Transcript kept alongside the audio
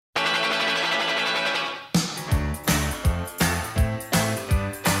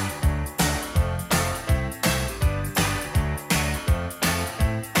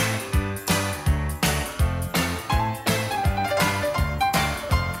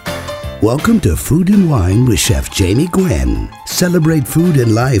Welcome to Food and Wine with Chef Jamie Gwen. Celebrate food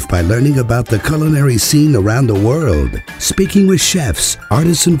and life by learning about the culinary scene around the world. Speaking with chefs,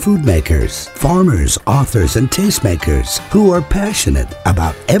 artisan food makers, farmers, authors, and tastemakers who are passionate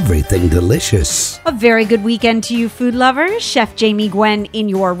about everything delicious. A very good weekend to you, food lovers. Chef Jamie Gwen in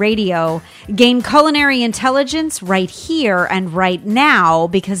your radio. Gain culinary intelligence right here and right now,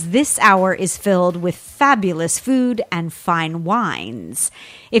 because this hour is filled with fabulous food and fine wines.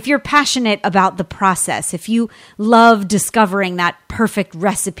 If you're passionate about the process, if you love discovering that perfect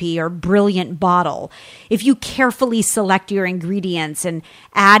recipe or brilliant bottle, if you carefully select your ingredients and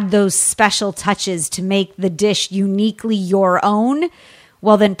add those special touches to make the dish uniquely your own,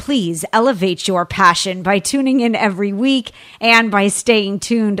 well then please elevate your passion by tuning in every week and by staying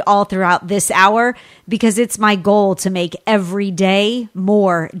tuned all throughout this hour, because it's my goal to make every day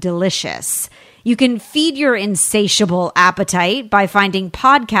more delicious. You can feed your insatiable appetite by finding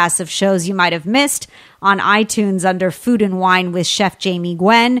podcasts of shows you might have missed on iTunes under Food and Wine with Chef Jamie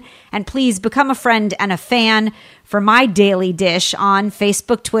Gwen. And please become a friend and a fan for my daily dish on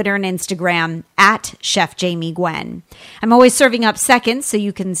Facebook, Twitter, and Instagram at Chef Jamie Gwen. I'm always serving up seconds so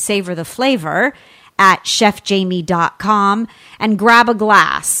you can savor the flavor at chefjamie.com and grab a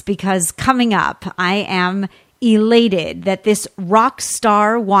glass, because coming up, I am elated that this rock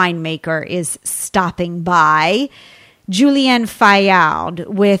star winemaker is stopping by. Julien Fayard,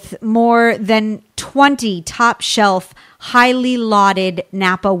 with more than 20 top shelf, highly lauded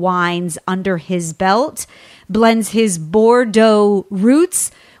Napa wines under his belt, blends his Bordeaux roots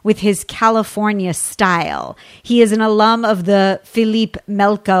with his California style. He is an alum of the Philippe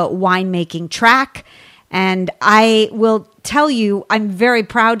Melka winemaking track, and I will tell you, I'm very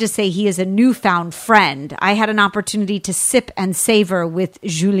proud to say he is a newfound friend. I had an opportunity to sip and savor with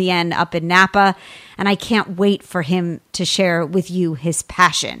Julien up in Napa, and I can't wait for him to share with you his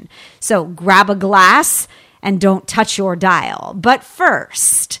passion. So grab a glass and don't touch your dial. But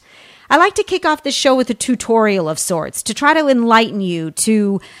first, I like to kick off the show with a tutorial of sorts to try to enlighten you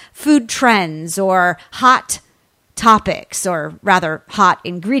to food trends or hot topics, or rather hot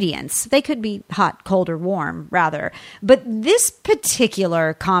ingredients. They could be hot, cold, or warm, rather. But this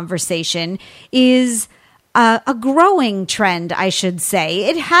particular conversation is a growing trend, I should say.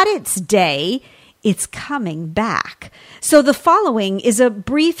 It had its day. It's coming back. So the following is a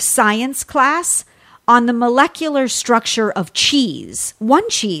brief science class on the molecular structure of cheese. One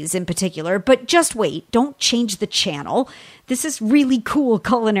cheese in particular, but just wait. Don't change the channel. This is really cool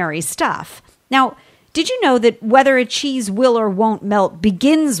culinary stuff. Now, did you know that whether a cheese will or won't melt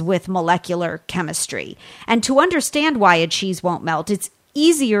begins with molecular chemistry? And to understand why a cheese won't melt, it's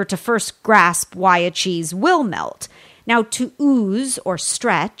easier to first grasp why a cheese will melt. Now, to ooze or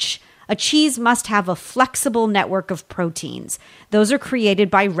stretch, a cheese must have a flexible network of proteins. Those are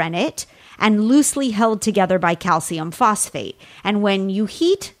created by rennet and loosely held together by calcium phosphate. And when you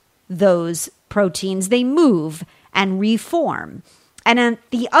heat those proteins, they move and reform. And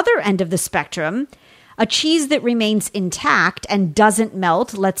at the other end of the spectrum, a cheese that remains intact and doesn't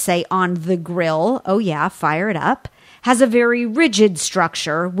melt, let's say on the grill, oh yeah, fire it up, has a very rigid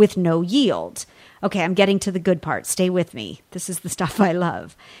structure with no yield. Okay, I'm getting to the good part. Stay with me. This is the stuff I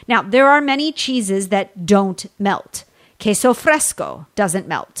love. Now, there are many cheeses that don't melt. Queso fresco doesn't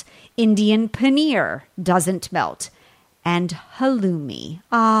melt. Indian paneer doesn't melt. And halloumi.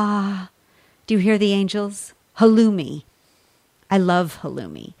 Ah, do you hear the angels? Halloumi. I love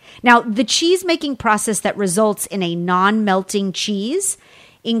halloumi. Now, the cheese-making process that results in a non-melting cheese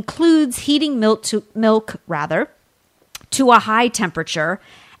includes heating milk to a high temperature,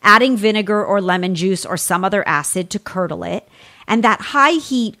 adding vinegar or lemon juice or some other acid to curdle it, and that high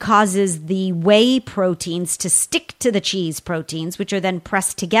heat causes the whey proteins to stick to the cheese proteins, which are then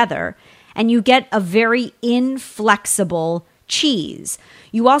pressed together, and you get a very inflexible cheese.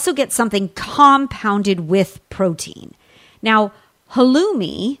 You also get something compounded with protein. Now,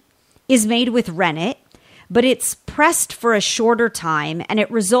 halloumi is made with rennet, but it's pressed for a shorter time, and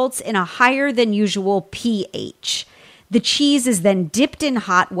it results in a higher than usual pH. The cheese is then dipped in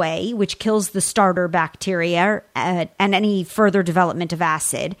hot whey, which kills the starter bacteria and any further development of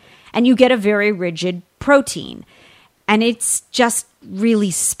acid, and you get a very rigid protein. And it's just really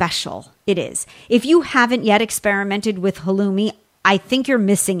special. It is. If you haven't yet experimented with halloumi, I think you're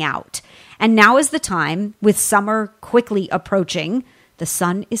missing out. And now is the time, with summer quickly approaching, the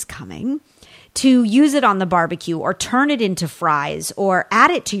sun is coming, to use it on the barbecue or turn it into fries or add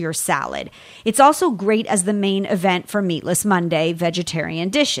it to your salad. It's also great as the main event for Meatless Monday vegetarian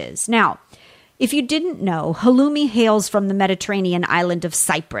dishes. Now, If you didn't know, halloumi hails from the Mediterranean island of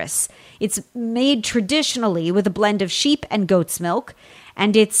Cyprus. It's made traditionally with a blend of sheep and goat's milk,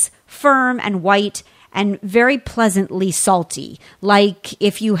 and it's firm and white and very pleasantly salty. Like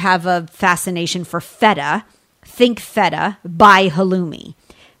if you have a fascination for feta, think feta by halloumi.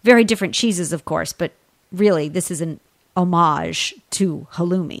 Very different cheeses, of course, but really this is an homage to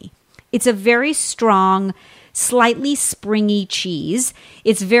halloumi. It's a very strong, slightly springy cheese.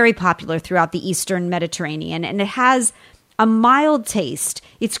 It's very popular throughout the Eastern Mediterranean, and it has a mild taste.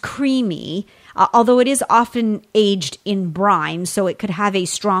 It's creamy, although it is often aged in brine, so it could have a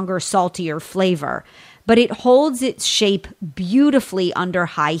stronger, saltier flavor. But it holds its shape beautifully under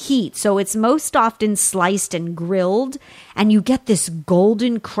high heat, so it's most often sliced and grilled, and you get this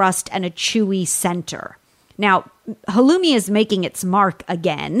golden crust and a chewy center. Now, halloumi is making its mark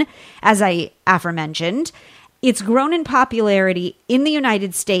again, as I aforementioned. It's grown in popularity in the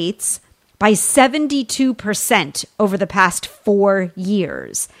United States by 72% over the past 4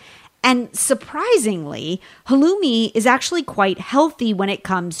 years. And surprisingly, halloumi is actually quite healthy when it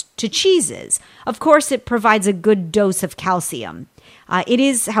comes to cheeses. Of course, it provides a good dose of calcium. It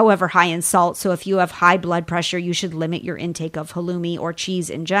is, however, high in salt, so if you have high blood pressure, you should limit your intake of halloumi or cheese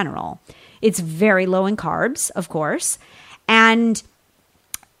in general. It's very low in carbs, of course, and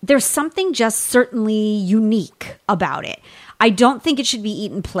there's something just certainly unique about it. I don't think it should be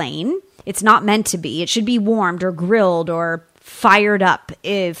eaten plain. It's not meant to be. It should be warmed or grilled or fired up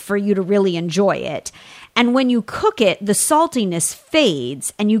for you to really enjoy it. And when you cook it, the saltiness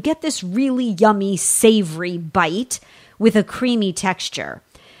fades and you get this really yummy, savory bite with a creamy texture.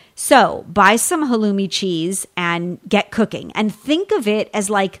 So buy some halloumi cheese and get cooking. And think of it as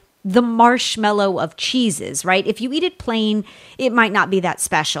like the marshmallow of cheeses, right? If you eat it plain, it might not be that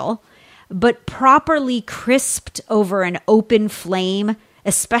special. But properly crisped over an open flame,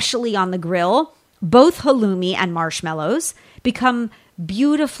 especially on the grill, both halloumi and marshmallows become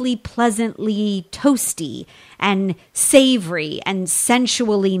beautifully, pleasantly toasty and savory and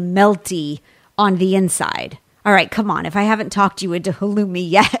sensually melty on the inside. All right, come on, if I haven't talked you into halloumi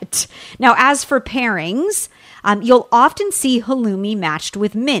yet. Now, as for pairings, you'll often see halloumi matched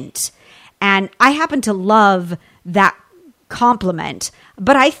with mint. And I happen to love that complement,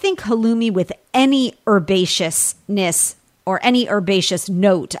 but I think halloumi with any herbaceousness or any herbaceous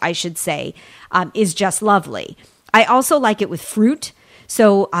note, I should say, is just lovely. I also like it with fruit.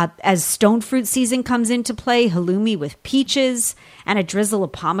 So as stone fruit season comes into play, halloumi with peaches and a drizzle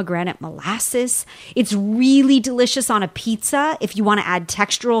of pomegranate molasses. It's really delicious on a pizza if you want to add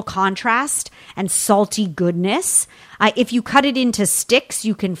textural contrast and salty goodness. If you cut it into sticks,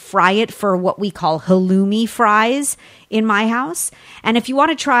 you can fry it for what we call halloumi fries in my house. And if you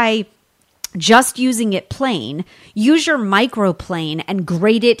want to try just using it plain, use your microplane and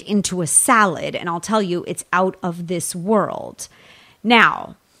grate it into a salad. And I'll tell you, it's out of this world.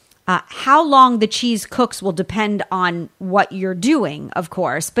 Now, how long the cheese cooks will depend on what you're doing, of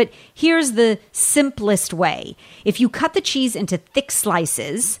course. But here's the simplest way. If you cut the cheese into thick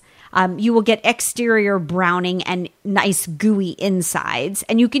slices, you will get exterior browning and nice gooey insides.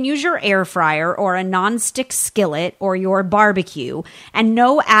 And you can use your air fryer or a nonstick skillet or your barbecue, and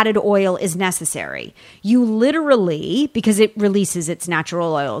no added oil is necessary. You literally, because it releases its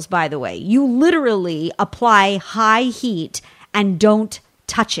natural oils, by the way, you literally apply high heat and don't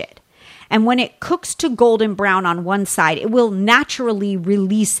touch it. And when it cooks to golden brown on one side, it will naturally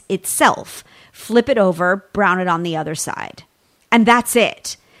release itself. Flip it over, brown it on the other side. And that's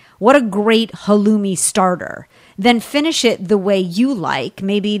it. What a great halloumi starter. Then finish it the way you like,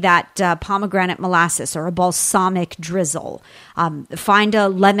 maybe that pomegranate molasses or a balsamic drizzle. Find a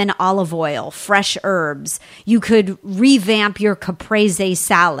lemon olive oil, fresh herbs. You could revamp your caprese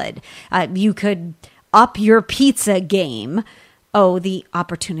salad. You could up your pizza game. Oh, the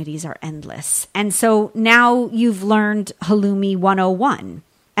opportunities are endless. And so now you've learned halloumi 101.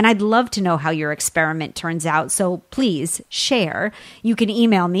 And I'd love to know how your experiment turns out, so please share. You can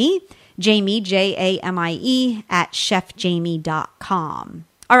email me, Jamie, Jamie, at chefjamie.com.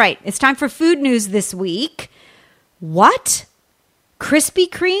 All right, it's time for food news this week. What? Krispy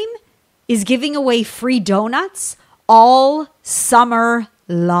Kreme is giving away free donuts all summer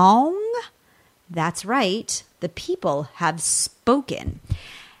long? That's right. The people have spoken.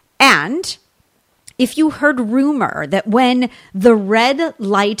 And if you heard rumor that when the red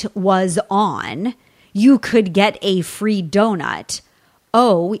light was on, you could get a free donut,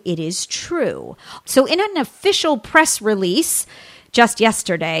 oh, it is true. So in an official press release just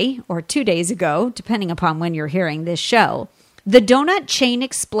yesterday or 2 days ago, depending upon when you're hearing this show, the donut chain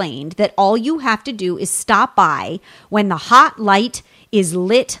explained that all you have to do is stop by when the hot light is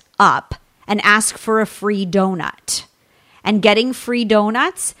lit up and ask for a free donut. And getting free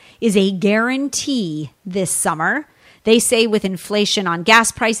donuts is a guarantee this summer. They say with inflation on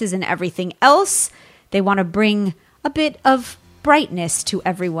gas prices and everything else, they want to bring a bit of brightness to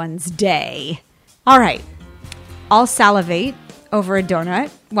everyone's day. All right, I'll salivate over a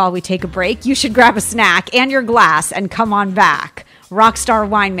donut while we take a break. You should grab a snack and your glass and come on back. Rockstar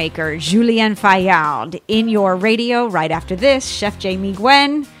winemaker Julien Fayard in your radio right after this. Chef Jamie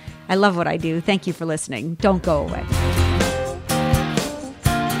Gwen. I love what I do. Thank you for listening. Don't go away.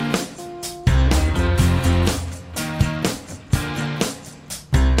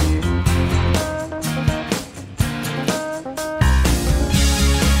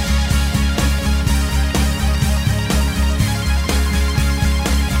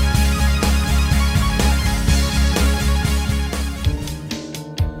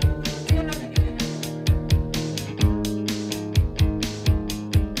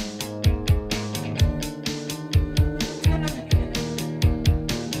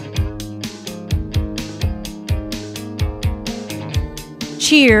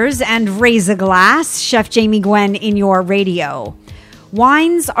 Cheers and raise a glass. Chef Jamie Gwen in your radio.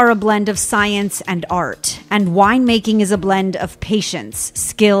 Wines are a blend of science and art, and winemaking is a blend of patience,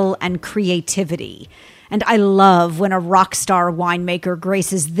 skill, and creativity. And I love when a rock star winemaker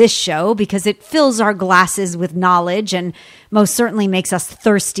graces this show because it fills our glasses with knowledge and most certainly makes us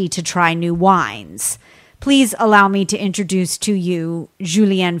thirsty to try new wines. Please allow me to introduce to you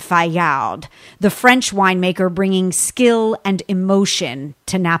Julien Fayard, the French winemaker bringing skill and emotion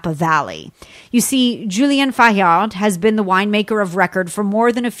to Napa Valley. You see, Julien Fayard has been the winemaker of record for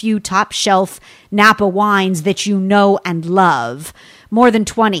more than a few top-shelf Napa wines that you know and love. More than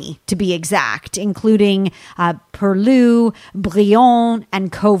 20, to be exact, including Perlu, Brion,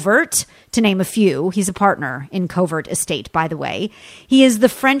 and Covert, to name a few. He's a partner in Covert Estate, by the way. He is the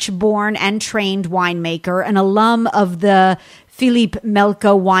French-born and trained winemaker, an alum of the Philippe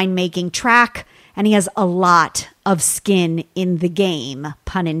Melka winemaking track, and he has a lot of skin in the game,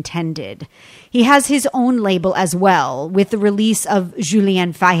 pun intended. He has his own label as well, with the release of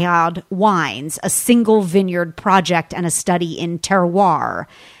Julien Fayard Wines, a single vineyard project and a study in terroir.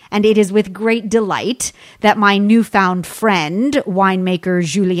 And it is with great delight that my newfound friend, winemaker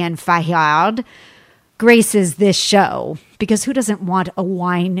Julien Fayard, graces this show. Because who doesn't want a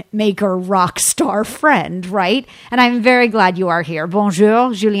winemaker rock star friend, right? And I'm very glad you are here.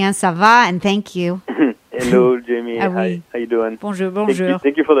 Bonjour, Julien, ça va? And thank you. Hello, Jamie. Ah, Hi. oui. How you doing? Bonjour, bonjour.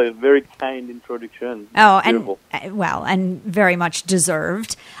 Thank you for the very kind introduction. Oh, Beautiful. and very much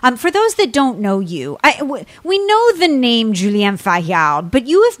deserved. For those that don't know you, we know the name Julien Fayard, but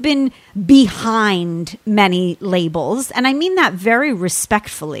you have been behind many labels, and I mean that very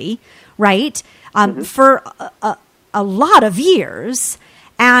respectfully, right? For a lot of years,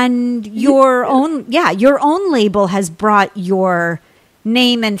 and your own label has brought your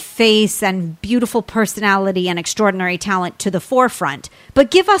name and face and beautiful personality and extraordinary talent to the forefront. But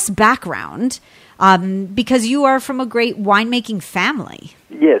give us background, because you are from a great winemaking family.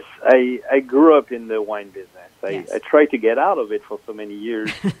 Yes, I grew up in the wine business. Yes. I tried to get out of it for so many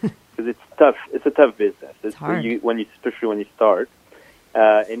years because it's tough. It's a tough business. It's hard. Especially when you start.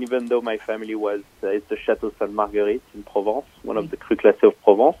 And even though my family was, it's the Château Sainte Marguerite in Provence, one of the Cru Classés of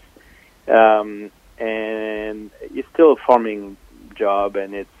Provence. And it's still a farming job,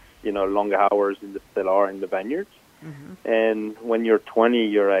 and it's, long hours in the cellar in the vineyards. Mm-hmm. And when you're 20,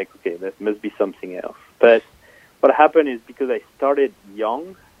 you're like, okay, that must be something else. But what happened is, because I started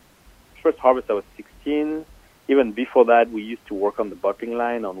young, first harvest I was 16. Even before that, we used to work on the bottling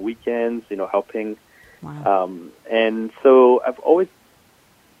line on weekends, helping. Wow. And so I've always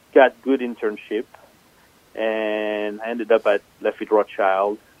got good internship, and I ended up at Lafite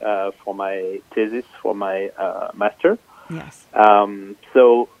Rothschild for my thesis, for my master. Yes.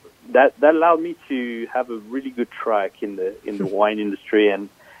 So that allowed me to have a really good track in the wine industry, and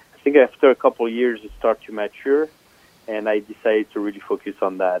I think after a couple of years it started to mature, and I decided to really focus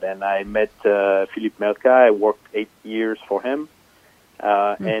on that. And I met Philippe Melka. I worked 8 years for him,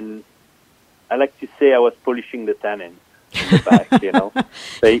 and I like to say I was polishing the tannins in the back.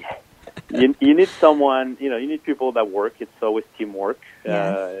 So you need someone, you need people that work. It's always teamwork.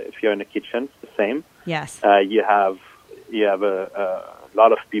 Yes. If you're in a kitchen, it's the same. Yes. You have a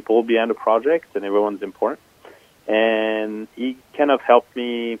lot of people behind the project, and everyone's important. And he kind of helped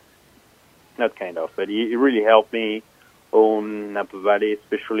me, not kind of, but he really helped me own Napa Valley,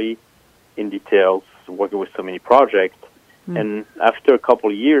 especially in details, working with so many projects. And after a couple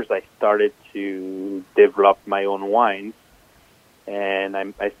of years, I started to develop my own wines, and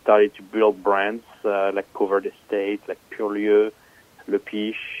I started to build brands like Covert Estate, like Purlieu, Le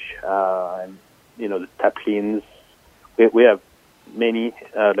Piche, and the Taplins. We have many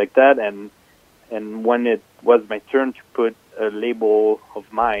like that, and when it was my turn to put a label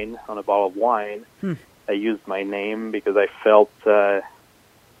of mine on a bottle of wine, I used my name because I felt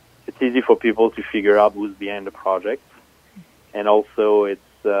it's easy for people to figure out who's behind the project, and also it's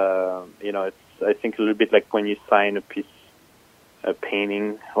I think a little bit like when you sign a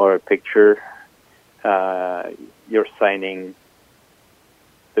painting or a picture, you're signing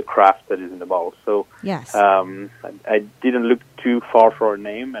the craft that is in the bottle. So yes, I didn't look too far for a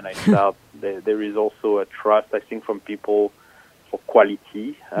name, and I thought there is also a trust, I think, from people for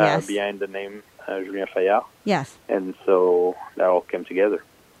quality behind the name Julien Fayard. Yes. And so that all came together.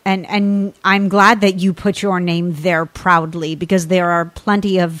 And I'm glad that you put your name there proudly, because there are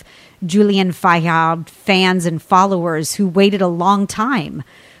plenty of Julien Fayard fans and followers who waited a long time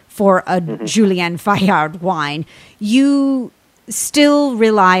for a Julien Fayard wine. You still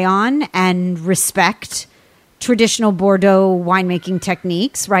rely on and respect traditional Bordeaux winemaking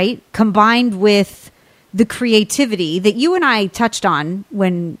techniques, right? Combined with the creativity that you and I touched on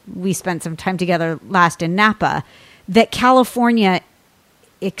when we spent some time together last in Napa, that California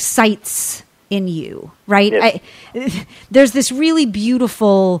excites in you, right? Yes. There's this really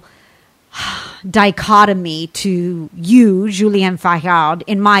beautiful dichotomy to you, Julien Fayard,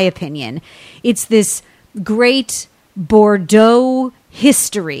 in my opinion. It's this great Bordeaux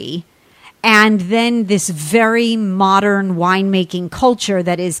history and then this very modern winemaking culture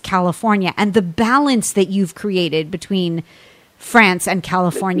that is California, and the balance that you've created between France and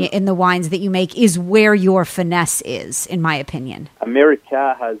California in the wines that you make is where your finesse is, in my opinion.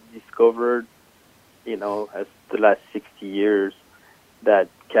 America has discovered, as the last 60 years, that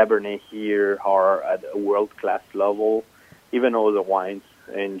Cabernet here are at a world-class level, even other wines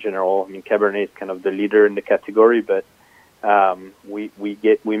in general. I mean, Cabernet is kind of the leader in the category, but we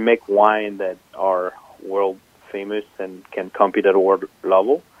make wine that are world famous and can compete at a world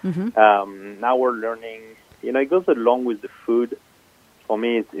level. Now we're learning. It goes along with the food. For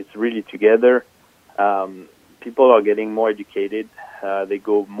me, it's really together. People are getting more educated. They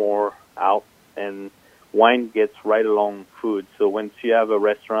go more out, and wine gets right along food. So once you have a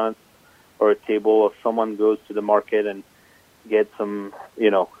restaurant or a table, or someone goes to the market and gets some,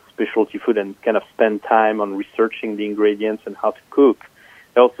 specialty food and kind of spend time on researching the ingredients and how to cook,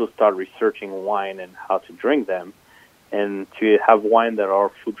 they also start researching wine and how to drink them. And to have wine that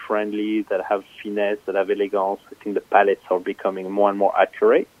are food-friendly, that have finesse, that have elegance, I think the palates are becoming more and more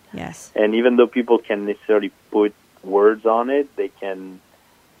accurate. Yes. And even though people can't necessarily put words on it, they can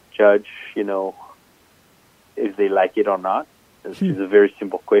judge, if they like it or not. This is a very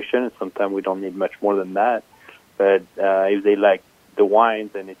simple question, and sometimes we don't need much more than that. But if they like the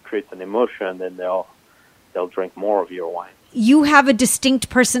wines and it creates an emotion, then they'll drink more of your wine. You have a distinct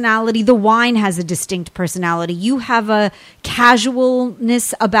personality. The wine has a distinct personality. You have a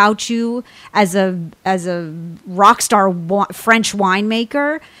casualness about you as a rock star French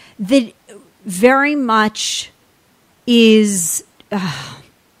winemaker that very much is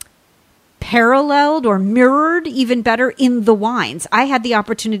paralleled or mirrored, even better, in the wines. I had the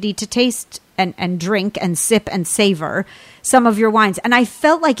opportunity to taste and drink and sip and savor some of your wines, and I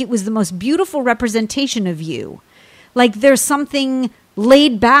felt like it was the most beautiful representation of you. Like there's something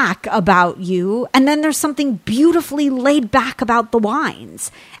laid back about you, and then there's something beautifully laid back about the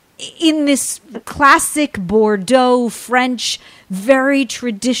wines in this classic Bordeaux French, very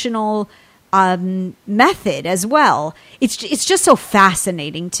traditional method as well. It's just so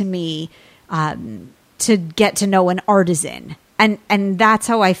fascinating to me to get to know an artisan, and that's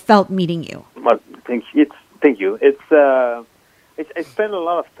how I felt meeting you. Well, thank you. I spend a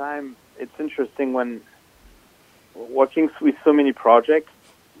lot of time. It's interesting when working with so many projects,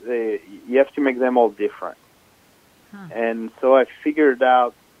 you have to make them all different. And so I figured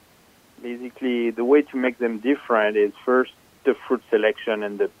out basically the way to make them different is first the fruit selection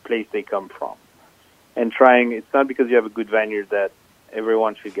and the place they come from. And it's not because you have a good vineyard that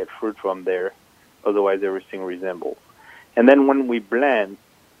everyone should get fruit from there, otherwise everything resembles. And then when we blend,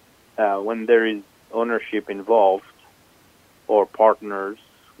 when there is ownership involved or partners,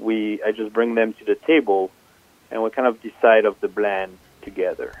 I just bring them to the table and we kind of decide of the blend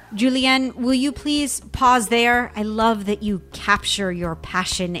together. Julien, will you please pause there? I love that you capture your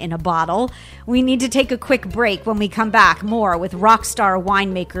passion in a bottle. We need to take a quick break. When we come back, more with rockstar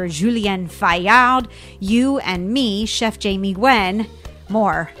winemaker Julien Fayard, you and me, Chef Jamie Gwen.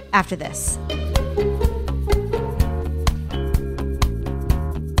 More after this.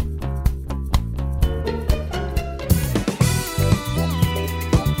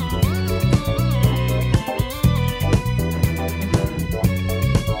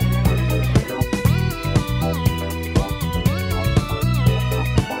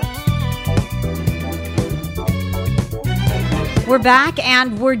 We're back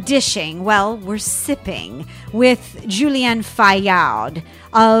and we're dishing, well, we're sipping with Julien Fayard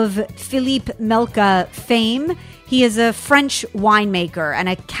of Philippe Melka fame. He is a French winemaker and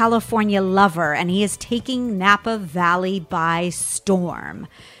a California lover, and he is taking Napa Valley by storm.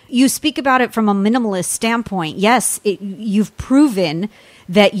 You speak about it from a minimalist standpoint. Yes, you've proven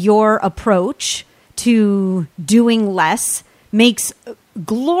that your approach to doing less makes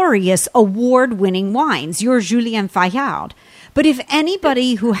glorious award-winning wines. You're Julien Fayard. But if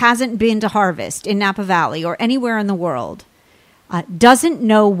anybody who hasn't been to Harvest in Napa Valley or anywhere in the world doesn't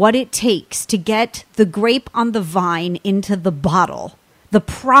know what it takes to get the grape on the vine into the bottle, the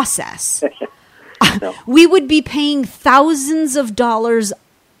process, No. we would be paying thousands of dollars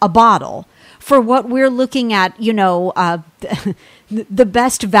a bottle for what we're looking at, the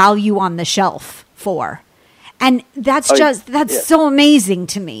best value on the shelf for. And that's so amazing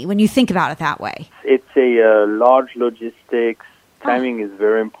to me when you think about it that way. It's a large logistics. Timing is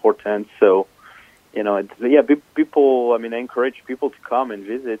very important. So, people, I encourage people to come and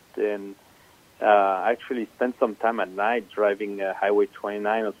visit and actually spend some time at night driving Highway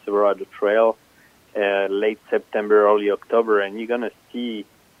 29 on Silverado Trail late September, early October, and you're going to see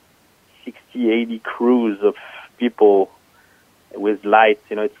 60, 80 crews of people with lights.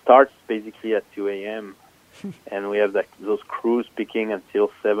 It starts basically at 2 a.m., and we have those crews picking until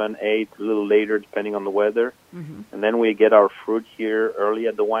 7, 8, a little later, depending on the weather. Mm-hmm. And then we get our fruit here early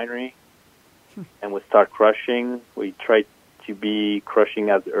at the winery, and we start crushing. We try to be crushing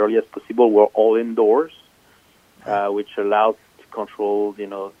as early as possible. We're all indoors, which allows to control,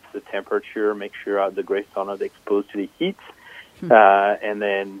 the temperature, make sure the grapes are not exposed to the heat, and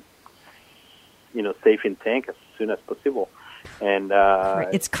then, safe in tank as soon as possible. And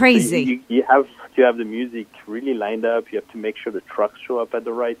it's crazy. So you have to have the music really lined up. You have to make sure the trucks show up at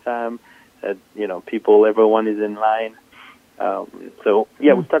the right time. That everyone is in line. We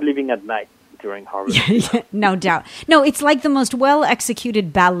start leaving at night during harvest. No doubt. No, it's like the most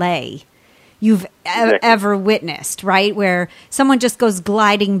well-executed ballet you've ever witnessed, right? Where someone just goes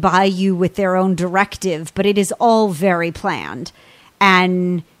gliding by you with their own directive, but it is all very planned.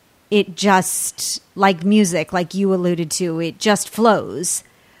 And it just, like music, like you alluded to, it just flows.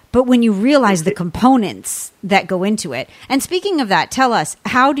 But when you realize the components that go into it, and speaking of that, tell us,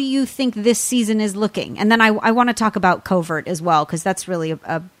 how do you think this season is looking? And then I want to talk about Covert as well, because that's really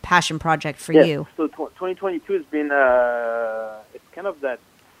a passion project for you. So 2022 has been, it's kind of that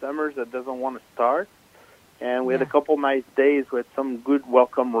summer that doesn't want to start. And we had a couple nice days with some good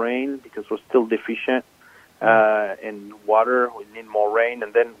welcome rain because we're still deficient in water. We need more rain.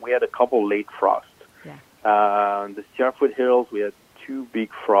 And then we had a couple late frosts. The Sierra Foothills, we had 2 big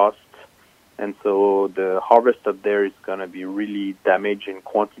frosts, and so the harvest up there is going to be really damaged in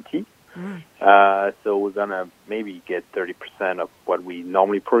quantity. So we're going to maybe get 30% of what we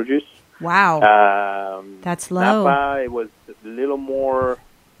normally produce. Wow. That's low. Napa, it was a little more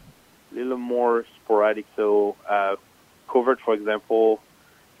sporadic. So Covert, for example,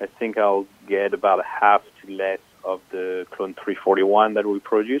 I think I'll get about a half to less of the Clone 341 that we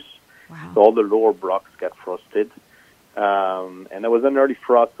produce. Wow. So all the lower blocks got frosted. And there was an early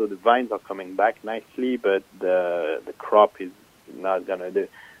frost, so the vines are coming back nicely, but the crop is not going to.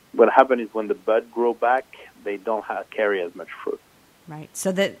 What happens is when the bud grow back, they don't carry as much fruit. Right.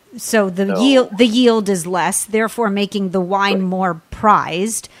 So the yield is less, therefore making the wine more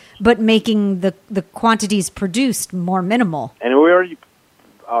prized, but making the quantities produced more minimal. And we already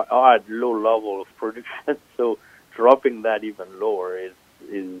are at low level of production, so dropping that even lower is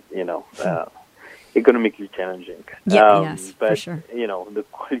economically challenging. Yes, but, for sure. The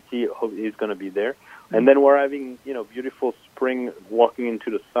quality is going to be there. And then we're having, beautiful spring walking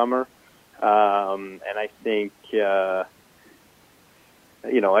into the summer. And I think, I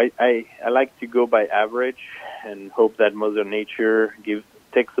like to go by average and hope that Mother Nature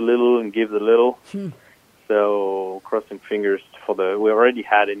takes a little and gives a little. So crossing fingers we already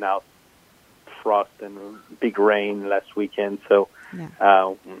had enough frost and big rain last weekend. So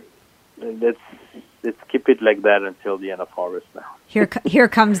let's keep it like that until the end of harvest now. Here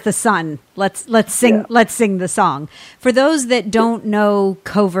comes the sun. Let's sing the song. For those that don't know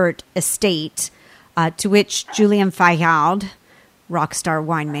Covert Estate, to which Julien Fayard, rockstar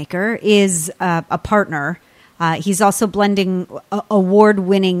winemaker, is a partner. He's also blending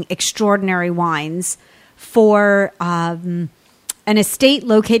award-winning extraordinary wines for an estate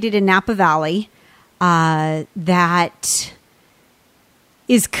located in Napa Valley that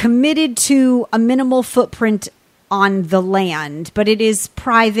is committed to a minimal footprint on the land, but it is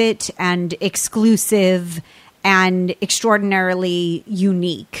private and exclusive and extraordinarily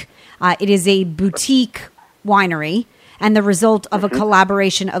unique. It is a boutique winery, and the result of a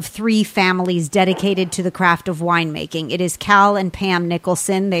collaboration of 3 families dedicated to the craft of winemaking. It is Cal and Pam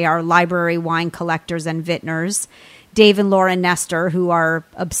Nicholson. They are library wine collectors and vintners. Dave and Laura Nestor, who are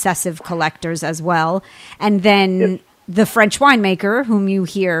obsessive collectors as well. And then the French winemaker, whom you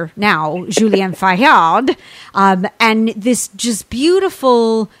hear now, Julien Fayard, and this just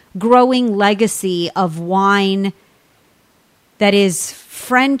beautiful growing legacy of wine that is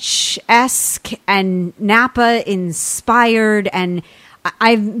French-esque and Napa-inspired. And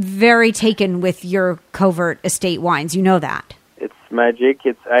I'm very taken with your Covert estate wines. You know that. It's magic.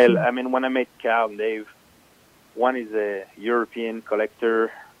 I mean, when I met Cal and Dave, one is a European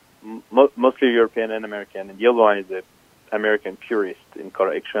collector, mostly European and American, and the other one is an American purist in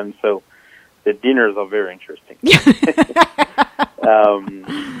collection. So the dinners are very interesting.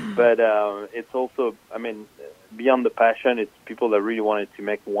 But it's also, I mean, beyond the passion, it's people that really wanted to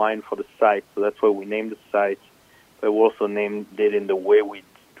make wine for the site. So that's why we named the site. But we also named it in the way we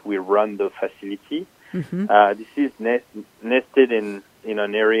run the facility. Mm-hmm. This is nested in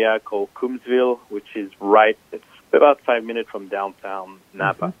an area called Coombsville, which is it's about 5 minutes from downtown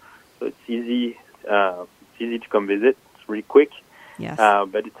Napa. Mm-hmm. So it's easy to come visit. It's really quick. Yes.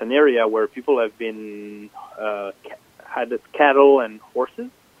 But it's an area where people have been had cattle and horses,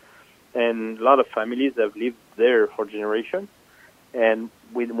 and a lot of families have lived there for generations. And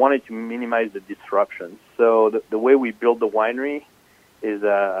we wanted to minimize the disruption. So the way we build the winery is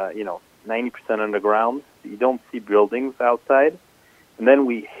 90% underground. You don't see buildings outside. And then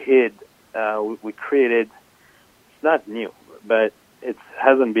we created, it's not new, but it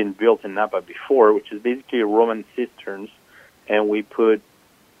hasn't been built in Napa before, which is basically Roman cisterns. And we put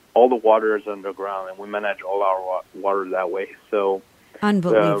all the waters underground, and we manage all our water that way. So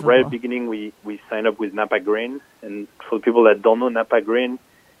unbelievable. Right at the beginning, we signed up with Napa Green. And for the people that don't know, Napa Green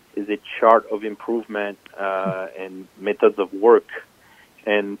is a chart of improvement and methods of work.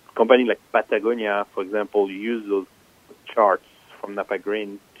 And companies like Patagonia, for example, use those charts from Napa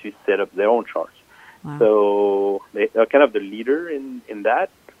Green to set up their own charts. Wow. So they are kind of the leader in that.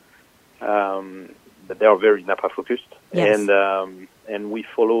 But they are very Napa focused. Yes. And we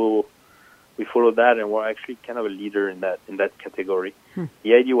follow that, and we're actually kind of a leader in that category.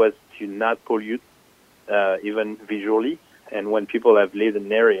 The idea was to not pollute even visually. And when people have lived in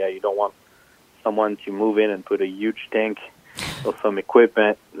an area, you don't want someone to move in and put a huge tank or some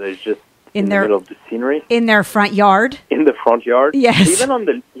equipment that's just in the middle of the scenery. In their front yard? In the front yard. Yes. Even on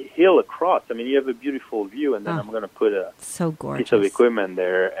the hill across. I mean, you have a beautiful view, and then I'm going to put a piece of equipment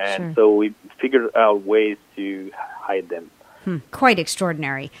there. And so we figured out ways to hide them. Quite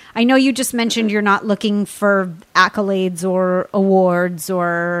extraordinary. I know you just mentioned you're not looking for accolades or awards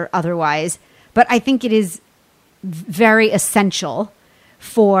or otherwise, but I think it is very essential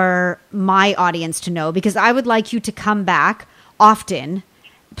for my audience to know, because I would like you to come back often,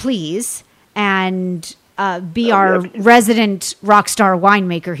 please, and be our resident rock star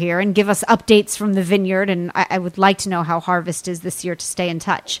winemaker here and give us updates from the vineyard. And I would like to know how harvest is this year to stay in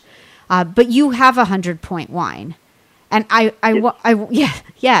touch. But you have 100-point wine. And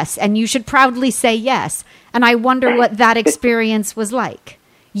yes, and you should proudly say yes. And I wonder what that experience was like.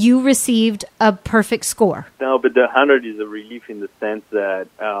 You received a perfect score. No, but the 100 is a relief in the sense that,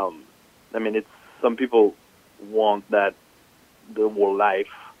 it's some people want that the whole life,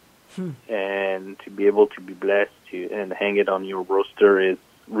 and to be able to be blessed and hang it on your roaster is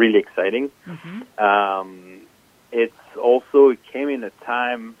really exciting. Mm-hmm. It came in a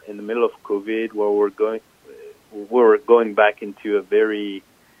time in the middle of COVID where we're going back into a very,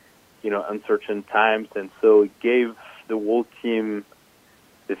 uncertain times, and so it gave the whole team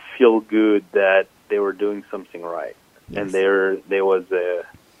the feel good that they were doing something right. Yes. And it was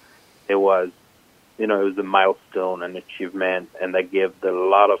a milestone, an achievement, and that gave a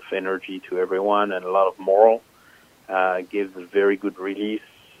lot of energy to everyone and a lot of moral. Gives a very good release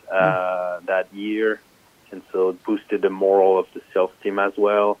that year, and so it boosted the moral of the sales team as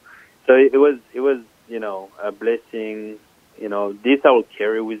well. So it was a blessing. This I will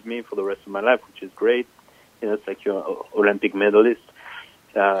carry with me for the rest of my life, which is great. It's like you're an Olympic medalist,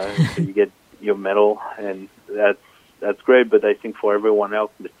 so you get your medal, and that's great. But I think for everyone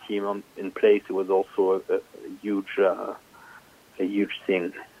else, the team in place, it was also a huge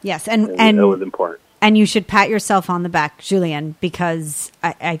thing. Yes, and that was important. And you should pat yourself on the back, Julien, because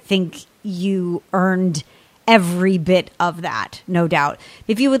I think you earned every bit of that, no doubt.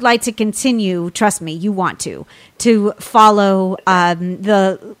 If you would like to continue, trust me, you want to follow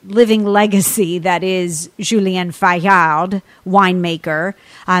the living legacy that is Julien Fayard, winemaker,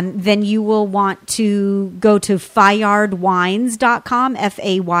 then you will want to go to fayardwines.com,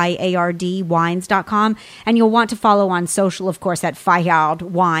 Fayard wines.com, and you'll want to follow on social, of course, at Fayard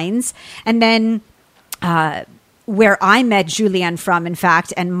Wines. And then where I met Julien from, in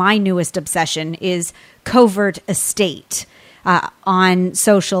fact, and my newest obsession is Covert Estate. On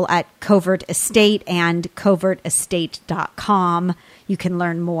social at Covert Estate and covertestate.com. You can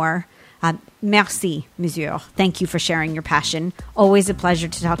learn more. Merci, monsieur. Thank you for sharing your passion. Always a pleasure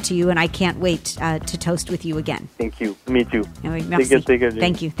to talk to you, and I can't wait to toast with you again. Thank you. Me too. Anyway, merci.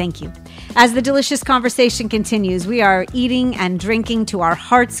 Thank you. As the delicious conversation continues, we are eating and drinking to our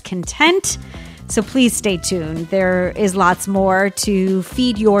heart's content. So please stay tuned. There is lots more to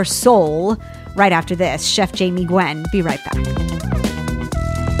feed your soul right after this. Chef Jamie Gwen. Be right back.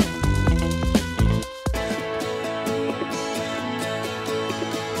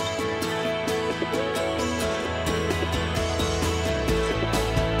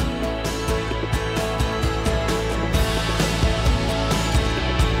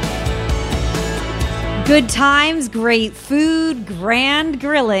 Good times, great food, grand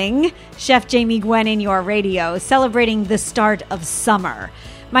grilling. Chef Jamie Gwen in your radio, celebrating the start of summer.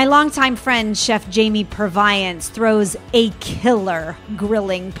 My longtime friend, Chef Jamie Purviance, throws a killer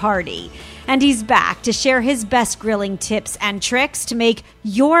grilling party. And he's back to share his best grilling tips and tricks to make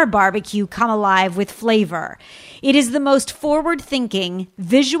your barbecue come alive with flavor. It is the most forward-thinking,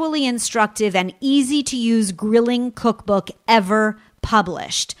 visually instructive, and easy-to-use grilling cookbook ever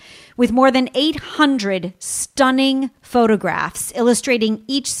published. With more than 800 stunning photographs illustrating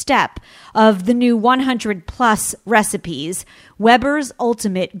each step of the new 100-plus recipes, Weber's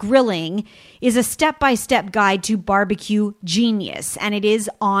Ultimate Grilling is a step-by-step guide to barbecue genius, and it is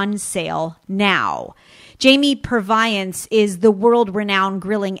on sale now. Jamie Purviance is the world-renowned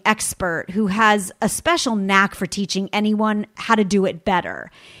grilling expert who has a special knack for teaching anyone how to do it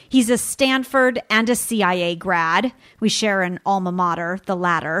better. He's a Stanford and a CIA grad. We share an alma mater, the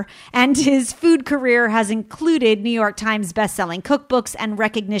latter. And his food career has included New York Times bestselling cookbooks and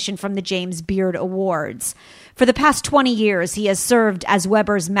recognition from the James Beard Awards. For the past 20 years, he has served as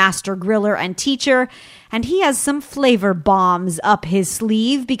Weber's master griller and teacher, and he has some flavor bombs up his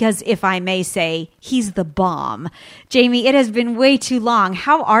sleeve because, if I may say, he's the bomb. Jamie, it has been way too long.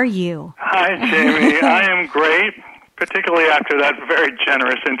 How are you? Hi, Jamie. I am great, particularly after that very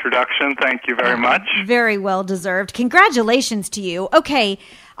generous introduction. Thank you very much. Very well deserved. Congratulations to you. Okay,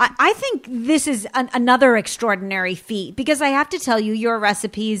 I think this is another extraordinary feat because I have to tell you, your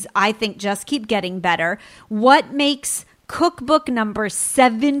recipes, I think, just keep getting better. What makes cookbook number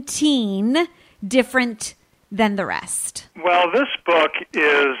 17 different than the rest? Well, this book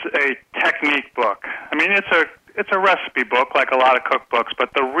is a technique book. I mean, it's a recipe book like a lot of cookbooks, but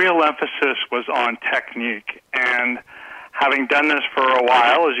the real emphasis was on technique. And having done this for a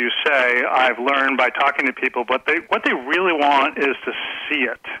while, as you say, I've learned by talking to people, but what they really want is to see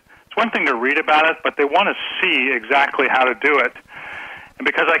it. It's one thing to read about it, but they want to see exactly how to do it. And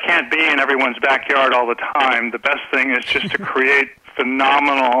because I can't be in everyone's backyard all the time, the best thing is just to create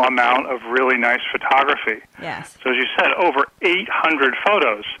phenomenal amount of really nice photography. Yes. So as you said, over 800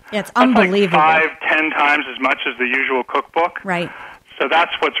 photos. Yeah, it's unbelievable. That's like 5-10 times as much as the usual cookbook. Right. So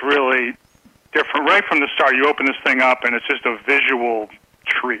that's what's really different. Right from the start, you open this thing up, and it's just a visual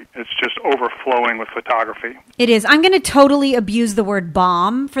treat. It's just overflowing with photography. It is. I'm going to totally abuse the word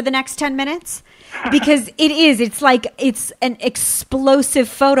bomb for the next 10 minutes because it is. It's like it's an explosive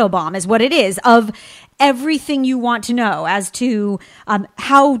photo bomb is what it is of everything you want to know as to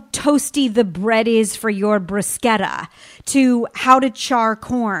how toasty the bread is for your bruschetta, to how to char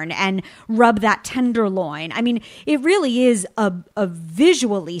corn and rub that tenderloin. I mean, it really is a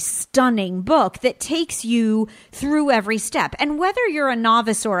visually stunning book that takes you through every step. And whether you're a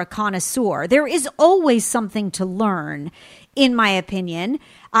novice or a connoisseur, there is always something to learn, in my opinion.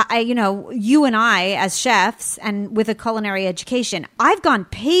 You and I, as chefs and with a culinary education, I've gone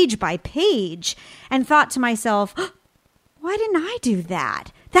page by page and thought to myself, why didn't I do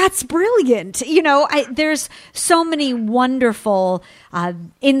that? That's brilliant. There's so many wonderful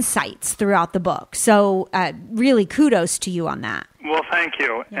insights throughout the book. So really kudos to you on that. Well, thank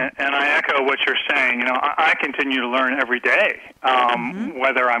you. Yeah. And I echo what you're saying. I continue to learn every day,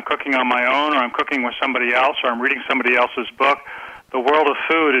 whether I'm cooking on my own or I'm cooking with somebody else or I'm reading somebody else's book. The world of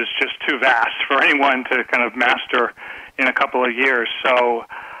food is just too vast for anyone to kind of master in a couple of years. So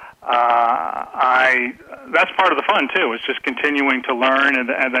that's part of the fun too. It's just continuing to learn and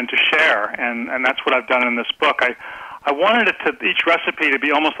then to share, and that's what I've done in this book. I wanted it to each recipe to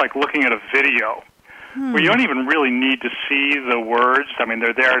be almost like looking at a video, where you don't even really need to see the words. I mean,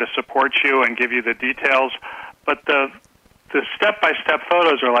 they're there to support you and give you the details, but the step-by-step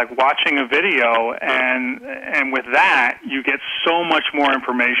photos are like watching a video, and with that, you get so much more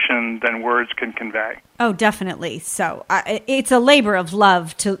information than words can convey. Oh, definitely. So it's a labor of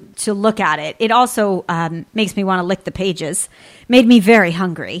love to look at it. It also makes me want to lick the pages. Made me very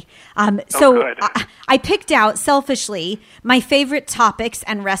hungry. So I picked out, selfishly, my favorite topics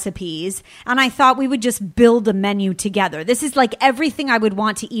and recipes, and I thought we would just build a menu together. This is like everything I would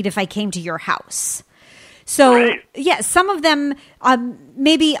want to eat if I came to your house. So, Great. Yeah, some of them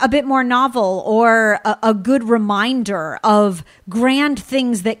maybe a bit more novel or a good reminder of grand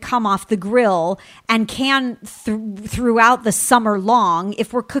things that come off the grill and can throughout the summer long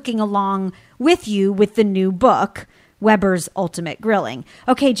if we're cooking along with you with the new book, Weber's Ultimate Grilling.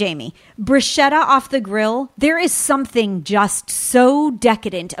 Okay, Jamie, bruschetta off the grill. There is something just so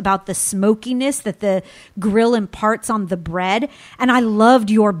decadent about the smokiness that the grill imparts on the bread, and I loved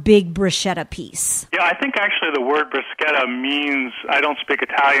your big bruschetta piece. Yeah, I think actually the word bruschetta means, I don't speak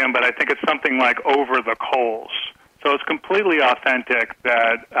Italian, but I think it's something like over the coals. So it's completely authentic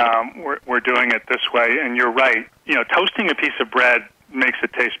that we're doing it this way, and you're right. You know, toasting a piece of bread makes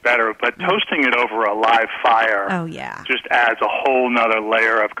it taste better, but toasting it over a live fire just adds a whole nother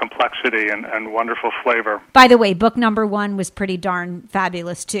layer of complexity and wonderful flavor. By the way, book number 1 was pretty darn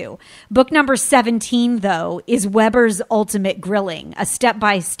fabulous too. Book number 17, though, is Weber's Ultimate Grilling, a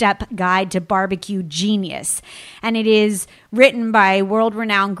step-by-step guide to barbecue genius. And it is written by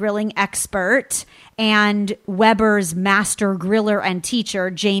world-renowned grilling expert and Weber's master griller and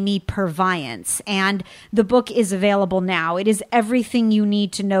teacher, Jamie Purviance. And the book is available now. It is everything you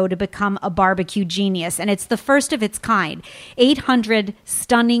need to know to become a barbecue genius. And it's the first of its kind. 800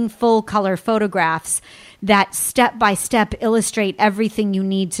 stunning full-color photographs that step-by-step illustrate everything you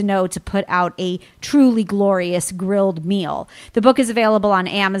need to know to put out a truly glorious grilled meal. The book is available on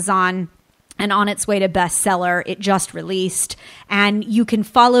Amazon and on its way to bestseller. It just released. And you can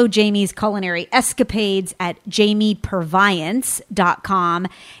follow Jamie's culinary escapades at jamiepurviance.com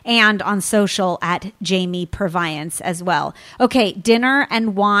and on social at jamiepurviance as well. Okay, dinner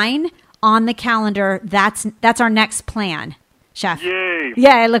and wine on the calendar. That's our next plan, Chef. Yay!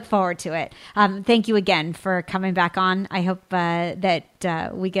 Yeah, I look forward to it. Thank you again for coming back on. I hope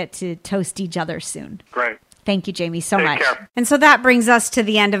that we get to toast each other soon. Great. Thank you, Jamie, so much. Care. And so that brings us to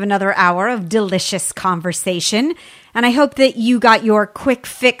the end of another hour of delicious conversation. And I hope that you got your quick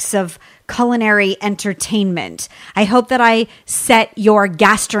fix of culinary entertainment. I hope that I set your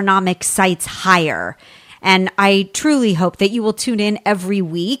gastronomic sights higher. And I truly hope that you will tune in every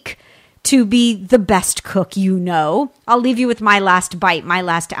week to be the best cook you know. I'll leave you with my last bite, my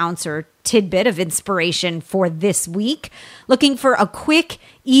last ounce or tidbit of inspiration for this week. Looking for a quick,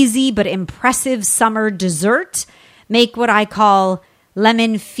 easy, but impressive summer dessert? Make what I call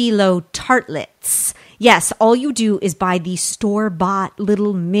lemon phyllo tartlets. Yes, all you do is buy the store-bought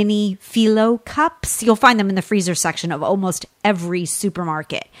little mini phyllo cups. You'll find them in the freezer section of almost every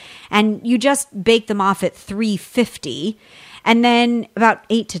supermarket. And you just bake them off at 350, and then about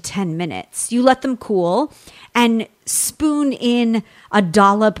 8 to 10 minutes. You let them cool and spoon in a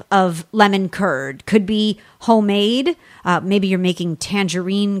dollop of lemon curd. Could be homemade. Maybe you're making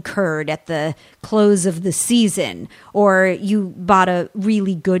tangerine curd at the close of the season, or you bought a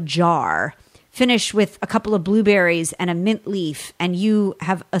really good jar. Finish with a couple of blueberries and a mint leaf, and you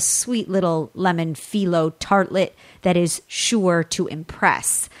have a sweet little lemon phyllo tartlet that is sure to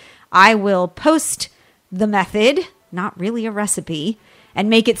impress. I will post the method, not really a recipe, and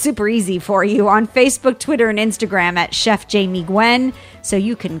make it super easy for you on Facebook, Twitter, and Instagram at Chef Jamie Gwen, so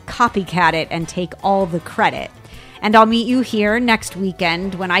you can copycat it and take all the credit. And I'll meet you here next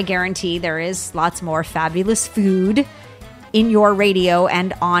weekend when I guarantee there is lots more fabulous food in your radio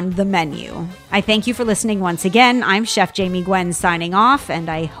and on the menu. I thank you for listening once again. I'm Chef Jamie Gwen signing off, and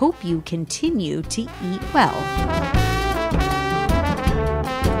I hope you continue to eat well.